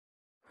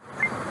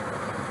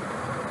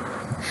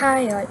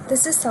Hi all,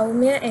 this is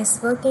Sowmiya S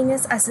working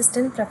as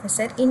Assistant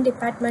Professor in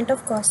Department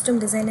of Costume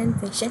Design and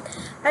Fashion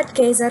at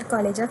KSR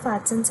College of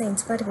Arts and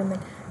Science for Women.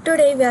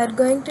 Today we are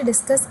going to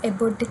discuss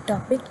about the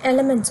topic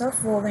Elements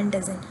of Woven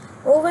Design.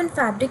 Woven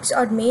fabrics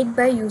are made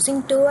by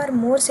using two or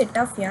more set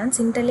of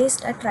yarns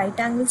interlaced at right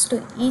angles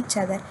to each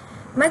other.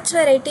 Much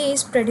variety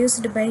is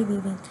produced by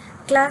weaving.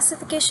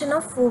 Classification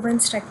of woven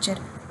structure.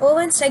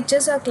 Woven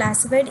structures are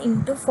classified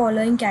into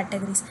following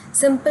categories: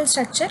 simple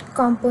structure,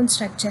 compound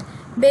structure.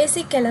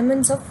 Basic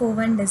elements of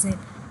woven design.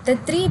 The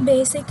three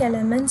basic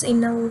elements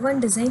in a woven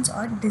designs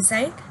are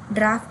design,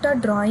 draft or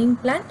drawing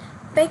plan,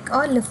 peg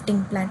or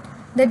lifting plan.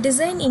 The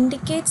design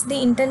indicates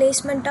the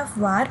interlacement of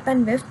warp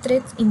and weft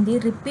threads in the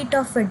repeat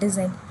of a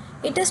design.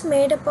 It is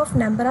made up of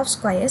number of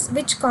squares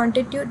which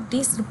constitute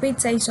the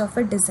repeat size of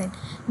a design.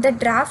 The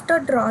draft or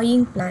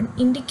drawing plan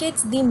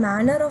indicates the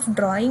manner of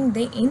drawing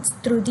the ends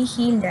through the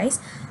heel dies,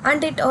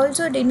 and it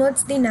also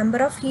denotes the number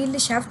of heel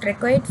shaft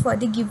required for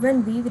the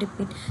given weave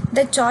repeat.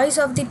 The choice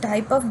of the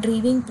type of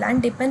drawing plan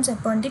depends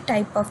upon the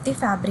type of the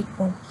fabric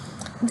wound.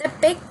 The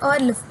peg or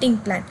lifting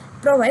plan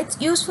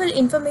provides useful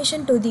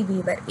information to the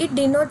weaver. It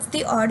denotes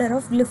the order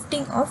of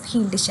lifting of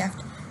heel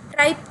shaft.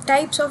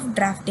 Types of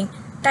drafting.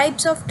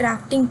 Types of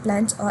drafting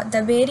plans or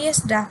the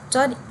various drafts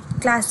are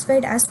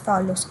classified as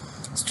follows: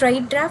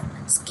 straight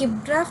draft, skip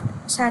draft,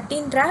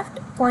 satin draft,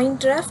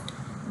 point draft,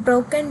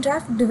 broken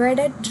draft,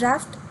 divided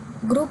draft,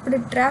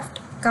 grouped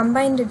draft,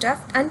 combined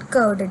draft, and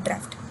curved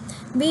draft.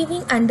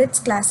 Weaving and its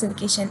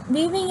classification.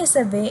 Weaving is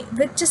a way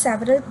which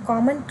several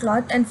common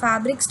cloth and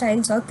fabric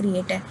styles are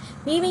created.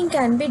 Weaving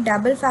can be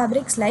double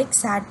fabrics like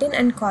satin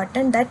and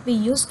cotton that we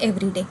use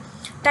every day.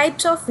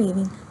 Types of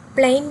weaving: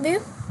 plain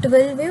weave,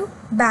 twill weave,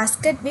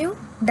 basket weave,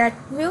 duck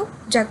weave,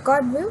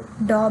 jacquard weave,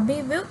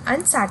 dobby weave,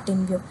 and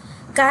satin weave.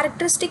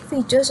 Characteristic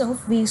features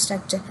of weave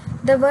structure.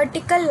 The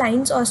vertical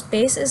lines or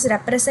space is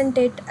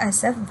represented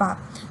as a warp.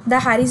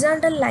 The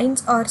horizontal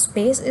lines or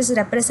space is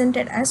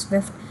represented as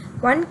weft.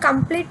 One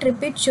complete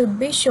repeat should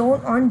be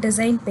shown on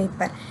design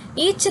paper.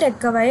 Each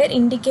require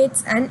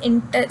indicates an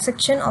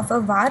intersection of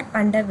a warp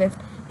and a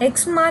weft.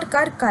 X mark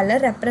or color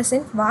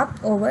represent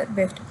warp over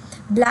weft.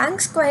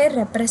 Blank square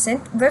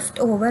represent weft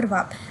over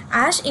warp.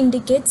 Ash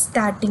indicates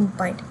starting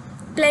point.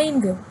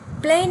 Plain weave.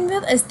 Plain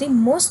weave is the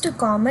most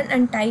common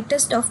and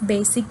tightest of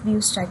basic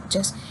weave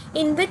structures,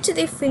 in which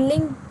the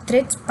filling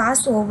threads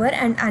pass over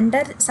and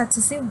under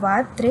successive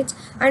warp threads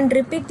and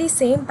repeat the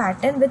same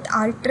pattern with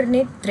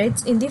alternate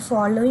threads in the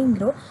following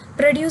row,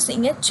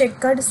 producing a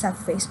checkered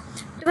surface.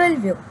 Twill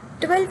weave.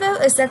 Twill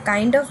weave is a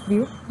kind of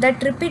weave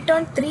that repeat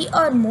on three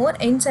or more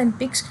ends and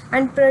peaks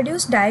and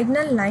produce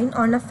diagonal line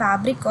on a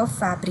fabric of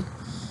fabric.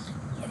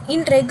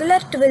 In regular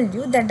twill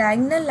weave, the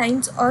diagonal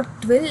lines or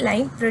twill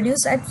line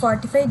produce at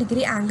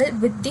 45-degree angle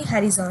with the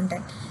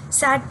horizontal.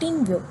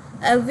 Satin weave,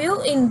 a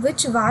weave in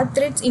which warp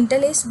threads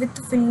interlace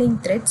with filling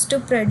threads to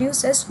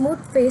produce a smooth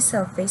face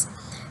surface.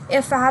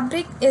 A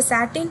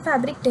satin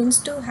fabric tends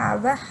to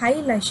have a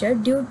high lustre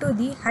due to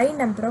the high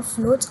number of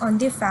floats on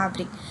the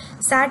fabric.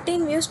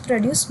 Satin weaves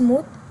produce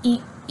smooth,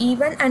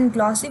 even and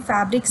glossy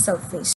fabric surface.